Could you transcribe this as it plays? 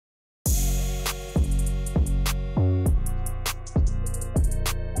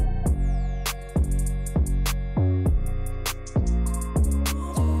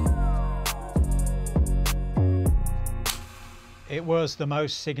was the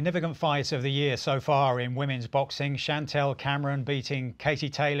most significant fight of the year so far in women's boxing. Chantelle Cameron beating Katie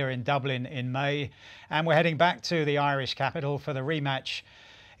Taylor in Dublin in May. And we're heading back to the Irish capital for the rematch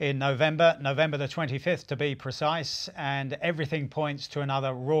in November the 25th to be precise. And everything points to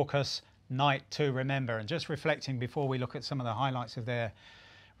another raucous night to remember. And just reflecting before we look at some of the highlights of their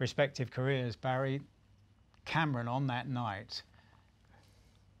respective careers, Barry, Cameron on that night,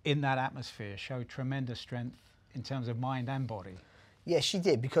 in that atmosphere, showed tremendous strength in terms of mind and body. Yeah, she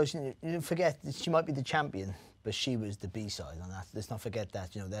did, because you don't forget that she might be the champion, but she was the B-side on that. Let's not forget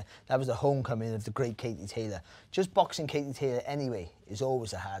that. You know, that was the homecoming of the great Katie Taylor. Just boxing Katie Taylor anyway is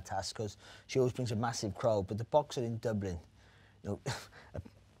always a hard task, because she always brings a massive crowd. But the boxer in Dublin, you know,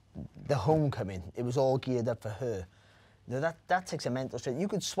 the homecoming, it was all geared up for her. You know, that takes a mental strength. You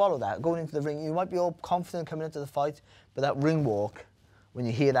could swallow that going into the ring. You might be all confident coming into the fight, but that ring walk, when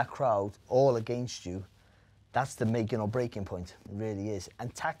you hear that crowd all against you, that's the making or breaking point. It really is.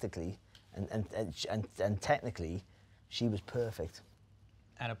 And tactically and technically, she was perfect.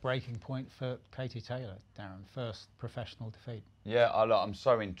 And a breaking point for Katie Taylor, Darren, first professional defeat. Yeah, I'm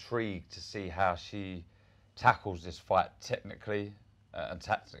so intrigued to see how she tackles this fight technically and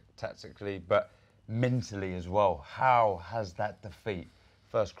tactically, but mentally as well. How has that defeat,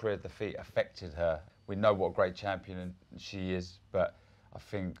 first career defeat, affected her? We know what a great champion she is, but I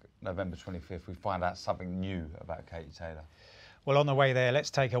think November 25th, we find out something new about Katie Taylor. Well, on the way there, let's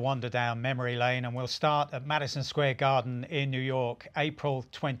take a wander down memory lane, and we'll start at Madison Square Garden in New York, April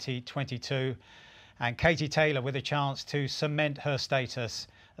 2022. And Katie Taylor with a chance to cement her status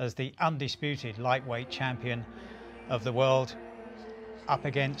as the undisputed lightweight champion of the world, up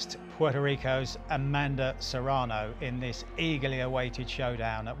against Puerto Rico's Amanda Serrano in this eagerly awaited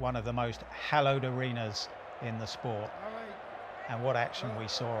showdown at one of the most hallowed arenas in the sport. And what action we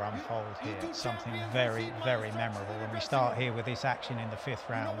saw unfold here. Something very, very memorable. And we start here with this action in the 5th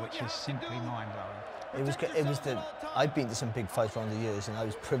round, which is simply mind-blowing. I've been to some big fights around the years, and I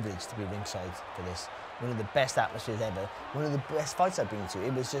was privileged to be ringside for this. One of the best atmospheres ever. One of the best fights I've been to.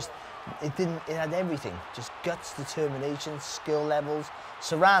 It was just, it had everything. Just guts, determination, skill levels.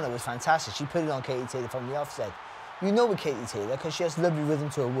 Serrano was fantastic. She put it on Katie Taylor from the offset. You know with Katie Taylor, because she has lovely rhythm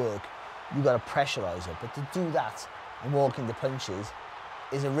to her work, you've got to pressurise her. But to do that and walk into punches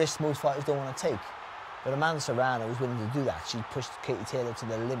is a risk most fighters don't want to take. But Amanda Serrano was willing to do that. She pushed Katie Taylor to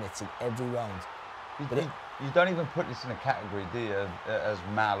the limits in every round. You don't even put this in a category, do you, as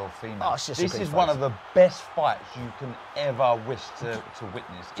male or female? Oh, it's just this is one of the best fights you can ever wish to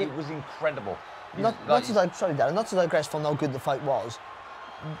witness. It was incredible. Not to digress from how good the fight was,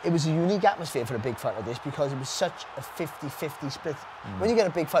 it was a unique atmosphere for a big fight like this, because it was such a 50-50 split. When you get a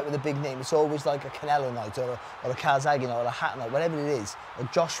big fight with a big name, it's always like a Canelo night or a Kazagi night or a Hat night, whatever it is, a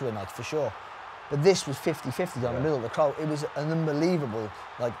Joshua night for sure. But this was 50-50 down the middle of the crowd. It was an unbelievable,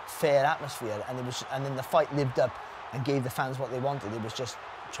 like, fair atmosphere, and then the fight lived up and gave the fans what they wanted. It was just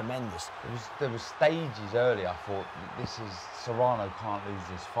tremendous. There was stages early. I thought, Serrano can't lose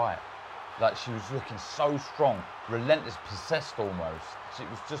this fight. Like, she was looking so strong, relentless, possessed almost. It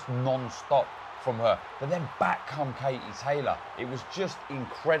was just non-stop from her. But then back come Katie Taylor. It was just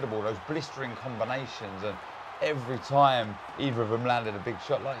incredible, those blistering combinations, and every time either of them landed a big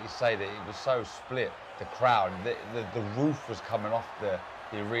shot, like you say, that it was so split, the crowd, the roof was coming off the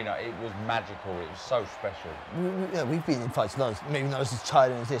arena. It was magical. It was so special. We've been in fights, maybe not as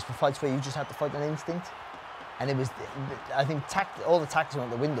tiring as this, but fights where you just had to fight on instinct. And it was, I think, all the tactics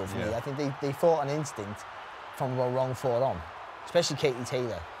went out the window for me. I think they fought on instinct from a wrong forearm, especially Katie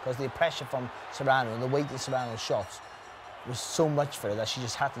Taylor, because the pressure from Serrano and the weight of Serrano's shots was so much for her that she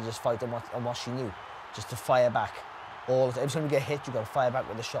just had to just fight on what she knew, just to fire back. Every time you get hit, you've got to fire back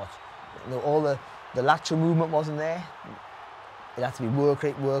with a shot. You know, all the lateral movement wasn't there. It had to be work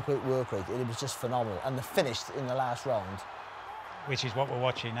rate, work rate, work rate. It was just phenomenal. And the finish in the last round, which is what we're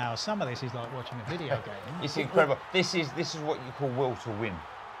watching now. Some of this is like watching a video game. It's incredible. This is what you call will to win.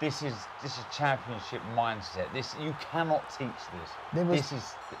 This is championship mindset. You cannot teach this. This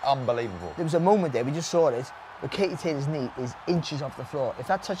is unbelievable. There was a moment there, we just saw it, but Katie Taylor's knee is inches off the floor. If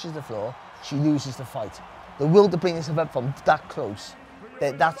that touches the floor, she loses the fight. The will to bring herself up from that close,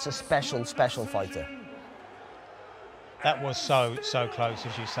 that's a special fighter. That was so close,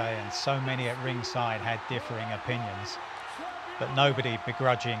 as you say, and so many at ringside had differing opinions, but nobody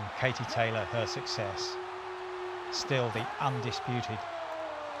begrudging Katie Taylor her success. Still the undisputed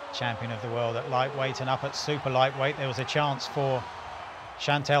champion of the world at lightweight, and up at super lightweight there was a chance for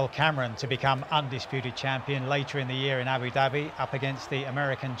Chantelle Cameron to become undisputed champion later in the year in Abu Dhabi, up against the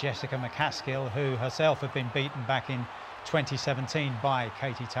American Jessica McCaskill, who herself had been beaten back in 2017 by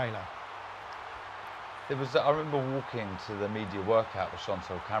Katie Taylor. I remember walking to the media workout with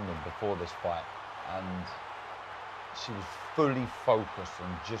Chantelle Cameron before this fight, and she was fully focused on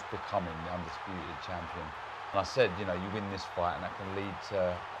just becoming the undisputed champion. And I said, you know, you win this fight and that can lead to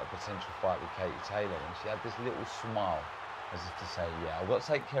a potential fight with Katie Taylor. And she had this little smile as if to say, yeah, I've got to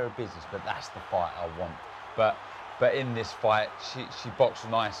take care of business, but that's the fight I want. But in this fight, she boxed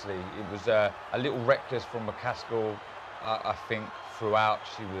nicely. It was a little reckless from McCaskill, I think, throughout.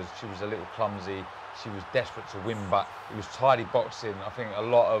 She was a little clumsy. She was desperate to win, but it was tidy boxing. I think a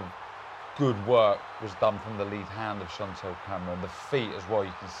lot of good work was done from the lead hand of Chantelle Cameron. The feet as well,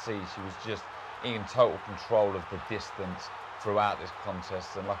 you can see she was just in total control of the distance throughout this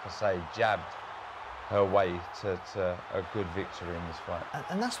contest, and like I say, jabbed her way to a good victory in this fight.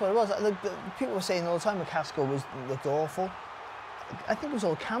 And that's what it was. Look, people were saying all the time McCaskill looked awful. I think it was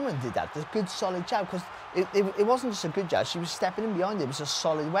all Cameron did that. This good solid jab, because it wasn't just a good jab. She was stepping in behind it. It was a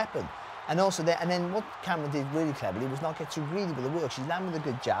solid weapon. And also, then what Cameron did really cleverly was not get too greedy with the work. She landed with a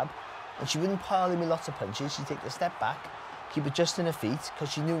good jab, and she wouldn't pile in with lots of punches. She'd take a step back, keep adjusting her feet,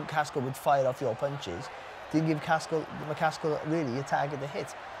 because she knew McCaskill would fire off your punches. Didn't give McCaskill really a target to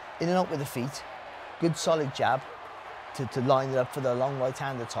hit. In and out with the feet, good solid jab to line it up for the long right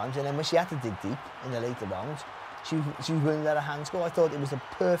hand at times. And then when she had to dig deep in the later rounds, she was willing to let her hands go. I thought it was a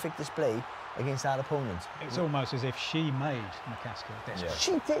perfect display against that opponent. It's almost as if she made McCaskill desperate.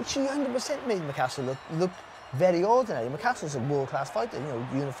 She did. She 100% made McCaskill look very ordinary. McCaskill's a world-class fighter, you know,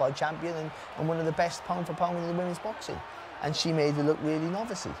 unified champion and one of the best pound for pound in the women's boxing. And she made her look really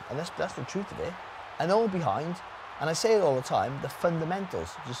novice-y. And that's the truth of it. And all behind, and I say it all the time, the fundamentals.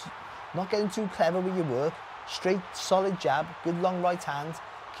 Just not getting too clever with your work, straight, solid jab, good long right hand,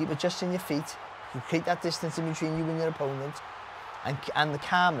 keep adjusting your feet, you create that distance in between you and your opponent, and the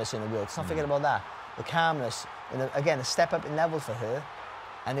calmness in the work. Let's not forget about that. The calmness, and again, a step up in level for her,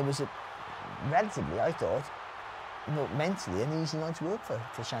 and it was a relatively, I thought, you know, mentally an easy night to work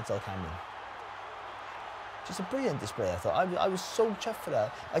for Chantelle Cameron. Just a brilliant display, I thought. I was so chuffed for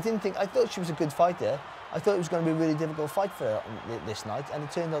her. I thought she was a good fighter. I thought it was going to be a really difficult fight for her this night, and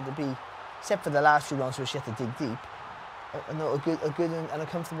it turned out to be, except for the last few rounds where she had to dig deep, a good and a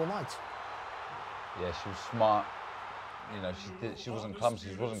comfortable night. Yeah, she was smart. You know, she wasn't clumsy,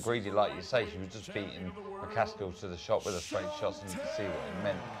 she wasn't greedy like you say. She was just beating McCaskill to the shot with her straight shots, and you could see what it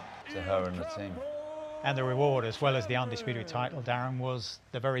meant to her and the team. And the reward, as well as the undisputed title, Darren, was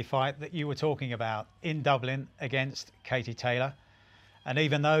the very fight that you were talking about in Dublin against Katie Taylor. And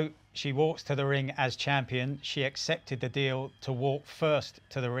even though she walks to the ring as champion, she accepted the deal to walk first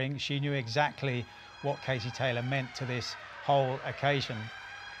to the ring. She knew exactly what Katie Taylor meant to this whole occasion,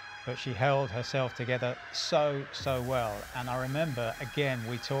 but she held herself together so well. And I remember, again,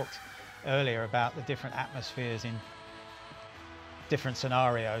 we talked earlier about the different atmospheres in different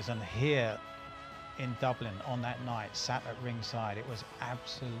scenarios, and here in Dublin on that night, sat at ringside, it was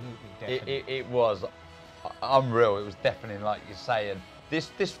absolutely deafening. It was unreal. It was deafening, like you say. And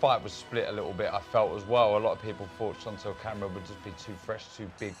this fight was split a little bit, I felt, as well. A lot of people thought Chantelle Cameron would just be too fresh,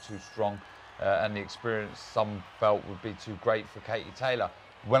 too big, too strong, and the experience some felt would be too great for Katie Taylor.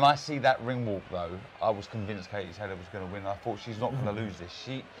 When I see that ring walk, though, I was convinced Katie Taylor was going to win. I thought she's not going to lose this.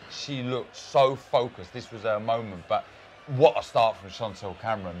 She looked so focused. This was her moment. But what a start from Chantelle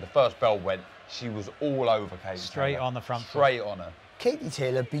Cameron. The first bell went, she was all over Katie Straight Taylor. On the front foot. Straight on her. Katie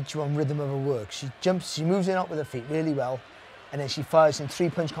Taylor beats you on rhythm of her work. She jumps, she moves in up with her feet really well, and then she fires in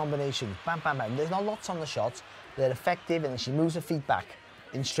three-punch combinations. Bam, bam, bam. There's not lots on the shots. They're effective, and then she moves her feet back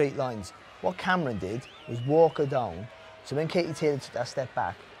in straight lines. What Cameron did was walk her down. So when Katie Taylor took that step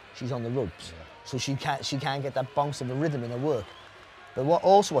back, she's on the ropes. Yeah. So she can't get that bounce of a rhythm in her work. But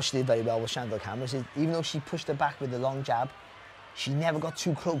what she did very well with Chantelle Cameron is, even though she pushed her back with the long jab, she never got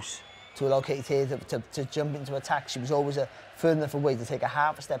too close to allow Katie Taylor to jump into attack. She was always further enough away to take a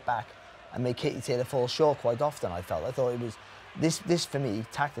half a step back and make Katie Taylor fall short quite often, I felt. I thought it was, this for me,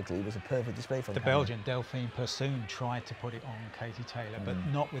 tactically, was a perfect display from the Cameron. Belgian Delphine Persoon tried to put it on Katie Taylor, but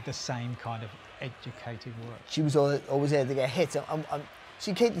not with the same kind of educated work. She was always there to get hit.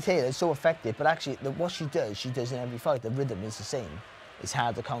 See, Katie Taylor is so effective, but actually what she does in every fight. The rhythm is the same. It's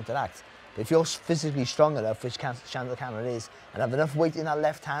hard to counteract. But if you're physically strong enough, which Chantelle Cameron is, and have enough weight in that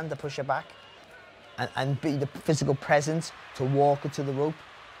left hand to push her back, and be the physical presence to walk her to the rope,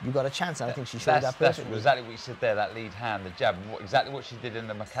 you've got a chance. And I think she showed that perfectly. That's exactly what you said there, that lead hand, the jab, exactly what she did in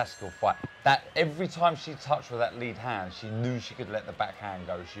the McCaskill fight. That every time she touched with that lead hand, she knew she could let the backhand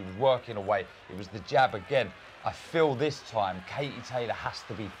go. She was working away. It was the jab again. I feel this time, Katie Taylor has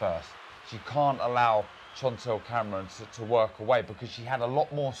to be first. She can't allow Chantelle Cameron to work away, because she had a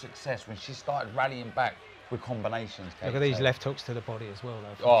lot more success when she started rallying back with combinations. Look at these left hooks to the body as well,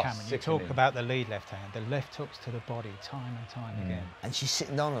 though, from Cameron. You talk about the lead left hand, the left hooks to the body time and time again. And she's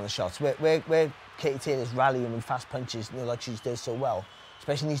sitting down on the shots, where Katie Taylor's rallying with fast punches, you know, like she does so well,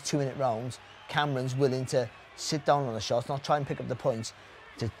 especially in these 2-minute rounds. Cameron's willing to sit down on the shots, not try and pick up the points,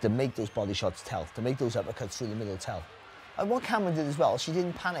 to make those body shots tell, to make those uppercuts through the middle tell. And what Cameron did as well, she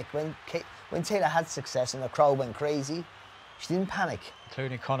didn't panic when Taylor had success and the crowd went crazy. She didn't panic.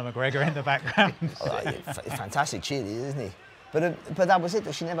 Including Conor McGregor in the background. Fantastic cheerleader, isn't he? But that was it,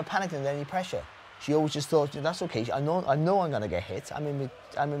 though. She never panicked under any pressure. She always just thought, that's okay. I know I'm going to get hit. I'm in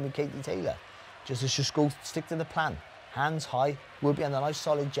with Katie Taylor. Just go stick to the plan. Hands high, we'll be on a nice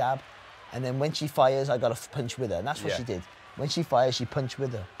solid jab. And then when she fires, I got to punch with her. And that's what she did. When she fires, she punched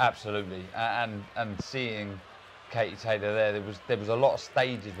with her. Absolutely. And seeing Katie Taylor there was a lot of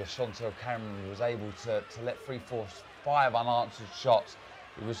stages where Chantelle Cameron was able to let 3, 4, 5 unanswered shots.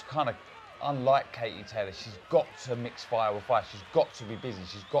 It was kind of unlike Katie Taylor. She's got to mix fire with fire. She's got to be busy.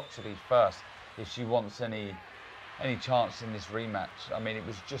 She's got to be first if she wants any chance in this rematch. I mean, it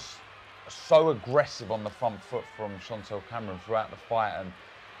was just so aggressive on the front foot from Chantelle Cameron throughout the fight, and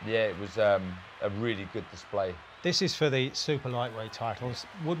yeah, it was a really good display. This is for the super lightweight titles.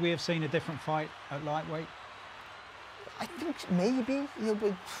 Would we have seen a different fight at lightweight? I think maybe, you know,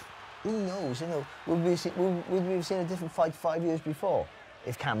 but who knows? You know, would we have seen a different fight 5 years before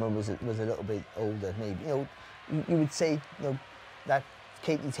if Cameron was a little bit older? Maybe, you know, you would say, you know, that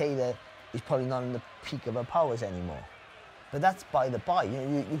Katie Taylor is probably not in the peak of her powers anymore. But that's by the by. You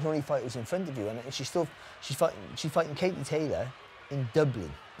know, you can only fight what's in front of you, and she's fighting Katie Taylor in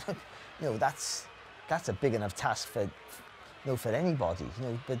Dublin. You know, that's a big enough task for anybody. You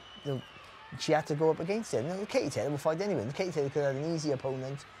know, but you know, she had to go up against it. You know, Katie Taylor will fight anyone. Katie Taylor could have had an easy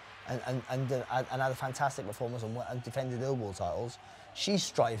opponent and had a fantastic performance and defended her world titles. She's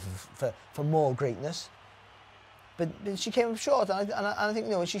striving for more greatness. But she came up short, and I think,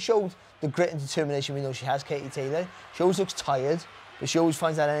 you know, she showed the grit and determination we know she has, Katie Taylor. She always looks tired, but she always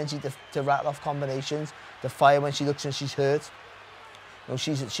finds that energy to rattle off combinations, to fire when she looks and she's hurt. You know,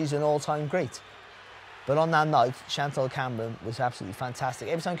 she's an all-time great. But on that night, Chantelle Cameron was absolutely fantastic.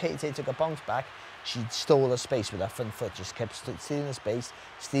 Every time Katie Taylor took a bounce back, she stole her space with her front foot, just kept stealing the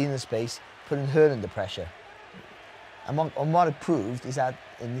space, putting her under pressure. And what it proved is that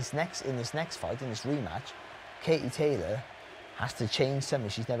in this next fight, in this rematch, Katie Taylor has to change something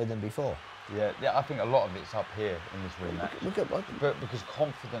she's never done before. Yeah, I think a lot of it's up here in this rematch. Look at what... But because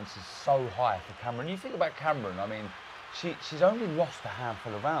confidence is so high for Cameron. You think about Cameron, I mean, she's only lost a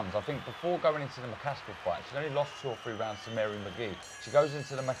handful of rounds. I think before going into the McCaskill fight, she'd only lost 2 or 3 rounds to Mary McGee. She goes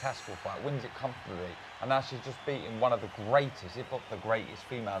into the McCaskill fight, wins it comfortably, and now she's just beaten one of the greatest, if not the greatest,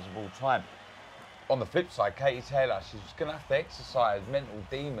 females of all time. On the flip side, Katie Taylor, she's going to have to exercise mental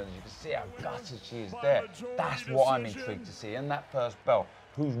demons. You can see how gutted she is there. That's what I'm intrigued to see. And that first belt,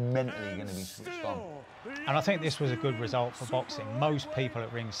 who's mentally going to be switched on? And I think this was a good result for boxing. Most people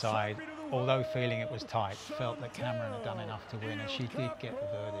at ringside, although feeling it was tight, felt that Cameron had done enough to win, and she did get the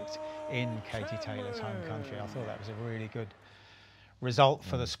verdict in Katie Taylor's home country. I thought that was a really good result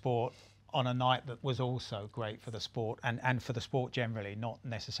for the sport on a night that was also great for the sport and for the sport generally, not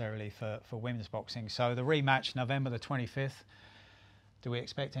necessarily for women's boxing. So the rematch, November the 25th, do we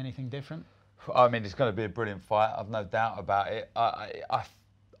expect anything different? I mean, it's going to be a brilliant fight. I've no doubt about it.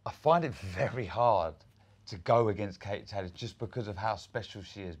 I find it very hard to go against Katie Taylor just because of how special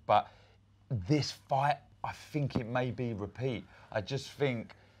she is. But this fight, I think it may be repeat. I just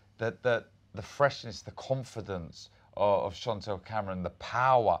think that the freshness, the confidence of Chantelle Cameron, the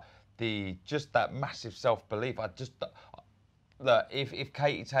power, just that massive self-belief. Look, if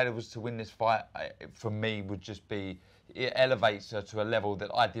Katie Taylor was to win this fight, for me, would just be, it elevates her to a level that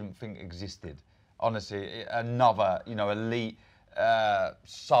I didn't think existed. Honestly, another, you know, elite,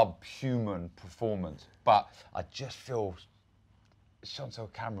 subhuman performance. But I just feel Chantelle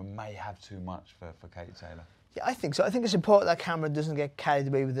Cameron may have too much for Katie Taylor. Yeah, I think so. I think it's important that Cameron doesn't get carried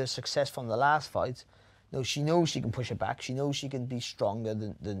away with her success from the last fight. No, she knows she can push it back. She knows she can be stronger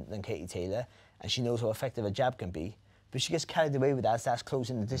than Katie Taylor, and she knows how effective a jab can be. But she gets carried away with that, starts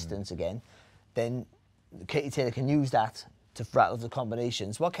closing the distance again. Then Katie Taylor can use that to rattle the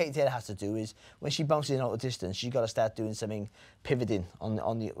combinations. What Katie Taylor has to do is, when she bounces in out of distance, she's got to start doing something, pivoting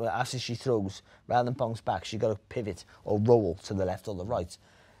after she throws. Rather than bounce back, she's got to pivot or roll to the left or the right.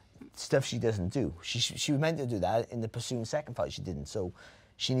 Stuff she doesn't do. She was meant to do that in the pursuing second fight. She didn't. So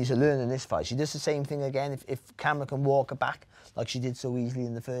she needs to learn in this fight. She does the same thing again. If Cameron can walk her back like she did so easily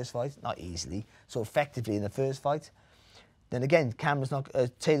in the first fight, not easily, so effectively in the first fight, then again, Taylor's not going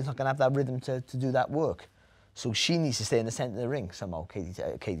to have that rhythm to do that work. So she needs to stay in the centre of the ring somehow,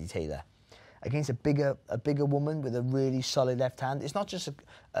 Katie Taylor. against a bigger woman with a really solid left hand. It's not just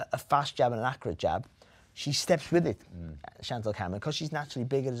a fast jab and an accurate jab. She steps with it, Chantelle Cameron, because she's naturally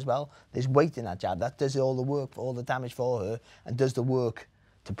bigger as well. There's weight in that jab. That does all the work, all the damage for her, and does the work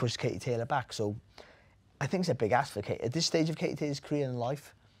to push Katie Taylor back. So I think it's a big ask for Katie. At this stage of Katie Taylor's career and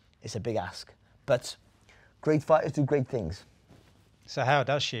life, it's a big ask. But great fighters do great things. So how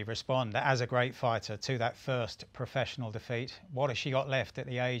does she respond as a great fighter to that first professional defeat? What has she got left at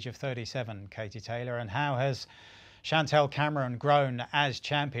the age of 37, Katie Taylor? And how has Chantelle Cameron grown as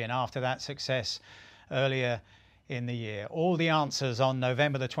champion after that success earlier in the year? All the answers on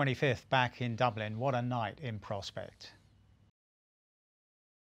November the 25th back in Dublin. What a night in prospect.